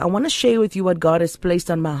I want to share with you what God has placed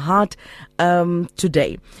on my heart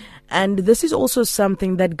today. And this is also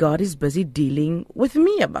something that God is busy dealing with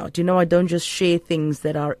me about. I don't just share things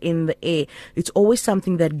that are in the air. It's always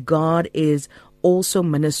something that God is also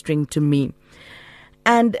ministering to me.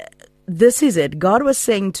 And this is it. God was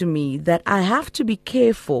saying to me that I have to be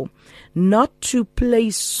careful not to play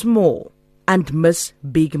small and miss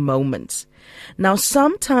big moments. Now,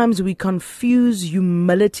 sometimes we confuse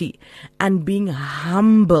humility and being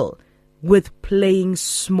humble with playing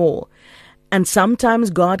small. And sometimes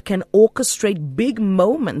God can orchestrate big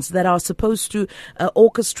moments that are supposed to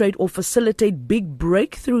orchestrate or facilitate big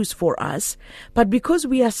breakthroughs for us. But because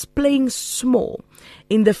we are playing small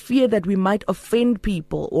in the fear that we might offend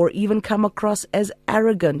people or even come across as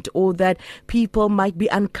arrogant, or that people might be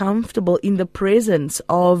uncomfortable in the presence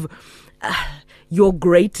of your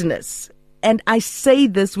greatness. And I say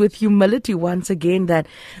this with humility once again, that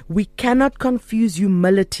we cannot confuse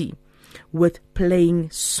humility with playing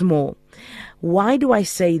small. Why do I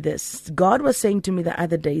say this? God was saying to me the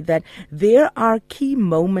other day that there are key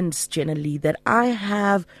moments generally that I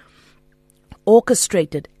have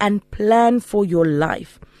orchestrated and planned for your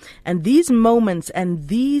life. And these moments and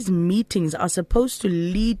these meetings are supposed to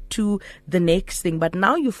lead to the next thing. But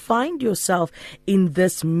now you find yourself in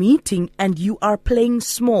this meeting and you are playing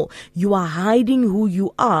small. You are hiding who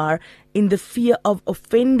you are in the fear of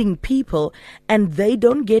offending people, and they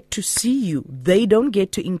don't get to see you. They don't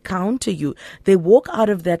get to encounter you. They walk out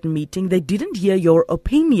of that meeting. They didn't hear your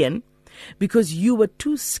opinion because you were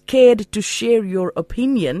too scared to share your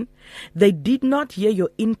opinion. They did not hear your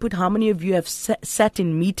input. How many of you have sat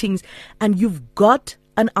in meetings and you've got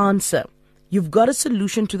an answer? You've got a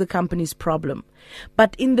solution to the company's problem.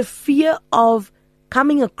 But in the fear of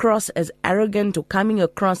coming across as arrogant or coming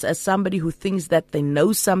across as somebody who thinks that they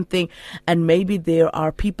know something, and maybe there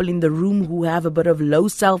are people in the room who have a bit of low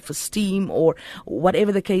self-esteem or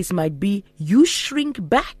whatever the case might be, you shrink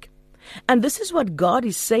back. And this is what God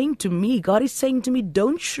is saying to me. God is saying to me,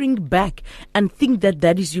 don't shrink back and think that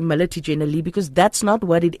that is humility generally, because that's not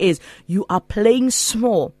what it is. You are playing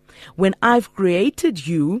small. When I've created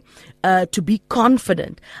you to be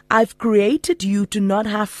confident, I've created you to not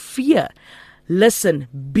have fear. Listen,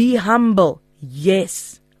 be humble.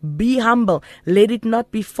 Yes. Be humble. Let it not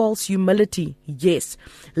be false humility. Yes.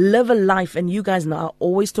 Live a life, and you guys know I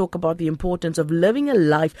always talk about the importance of living a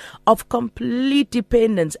life of complete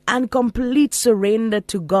dependence and complete surrender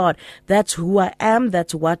to God. That's who I am.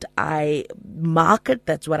 That's what I market.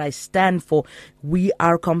 That's what I stand for. We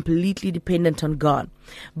are completely dependent on God.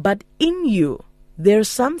 But in you, there's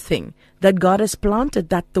something that God has planted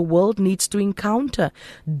that the world needs to encounter.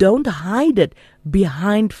 Don't hide it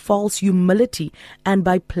behind false humility and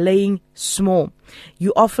by playing small.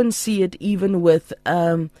 You often see it even with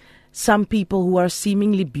some people who are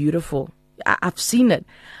seemingly beautiful. I've seen it,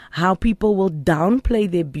 how people will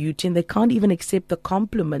downplay their beauty and they can't even accept the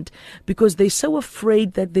compliment because they're so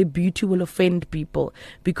afraid that their beauty will offend people,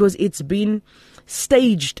 because it's been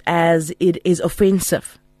staged as it is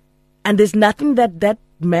offensive. And there's nothing that that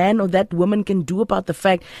man or that woman can do about the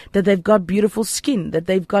fact that they've got beautiful skin, that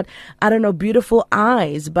they've got, beautiful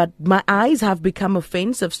eyes. But my eyes have become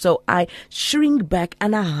offensive, so I shrink back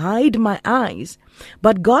and I hide my eyes.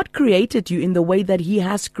 But God created you in the way that He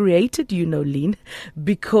has created you, Nolene,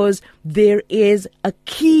 because there is a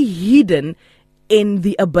key hidden in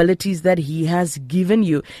the abilities that He has given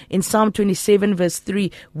you. In Psalm 27 verse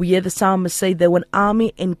 3, we hear the psalmist say, "There will an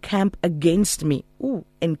army encamp against me."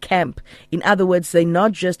 Encamp. In other words, they're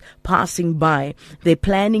not just passing by. They're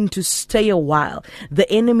planning to stay a while.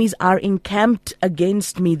 The enemies are encamped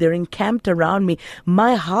against me. They're encamped around me.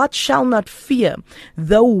 My heart shall not fear,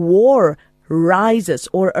 though war rises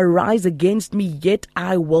or arise against me, yet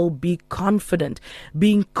I will be confident.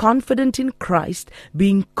 Being confident in Christ,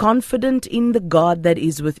 being confident in the God that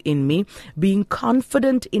is within me, being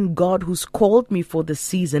confident in God who's called me for the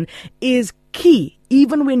season is key,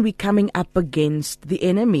 even when we're coming up against the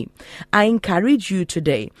enemy. I encourage you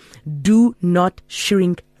today, do not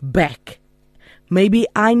shrink back. Maybe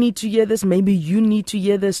I need to hear this. Maybe you need to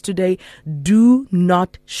hear this today. Do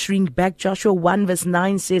not shrink back. Joshua 1 verse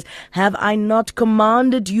 9 says, "Have I not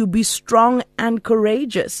commanded you, be strong and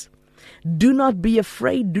courageous? Do not be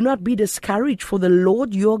afraid. Do not be discouraged, for the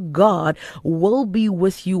Lord your God will be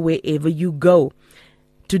with you wherever you go."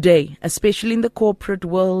 Today, especially in the corporate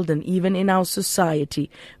world and even in our society,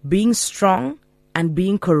 being strong and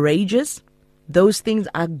being courageous, those things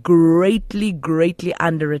are greatly, greatly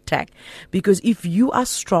under attack. Because if you are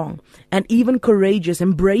strong and even courageous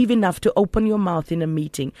and brave enough to open your mouth in a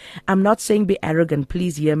meeting, I'm not saying be arrogant,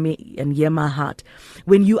 please hear me and hear my heart.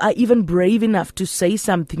 When you are even brave enough to say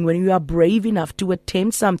something, when you are brave enough to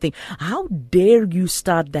attempt something, how dare you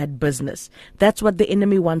start that business? That's what the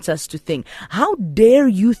enemy wants us to think. How dare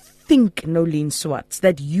you think, Nolene Swartz,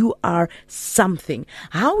 that you are something?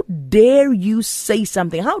 How dare you say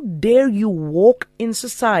something? How dare you walk in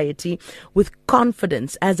society with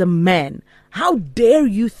confidence as a man? How dare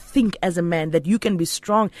you think as a man that you can be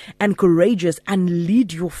strong and courageous and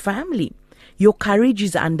lead your family? Your courage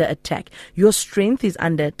is under attack. Your strength is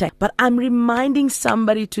under attack. But I'm reminding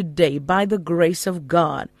somebody today, by the grace of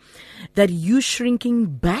God, that you shrinking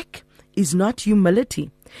back is not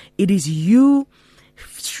humility. It is you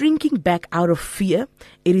shrinking back out of fear.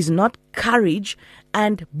 It is not courage.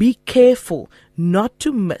 And be careful not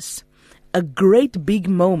to miss a great big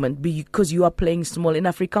moment because you are playing small. In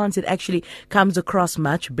Afrikaans, it actually comes across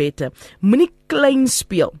much better. Moenie klein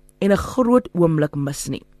speel en 'n groot oomblik mis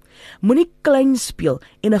nie. Moenie klein speel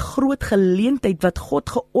en 'n groot geleentheid wat God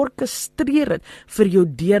georkestreer het vir jou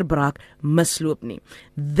deurbraak misloop nie.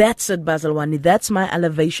 That's it, Basil Wani. That's my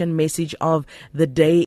elevation message of the day.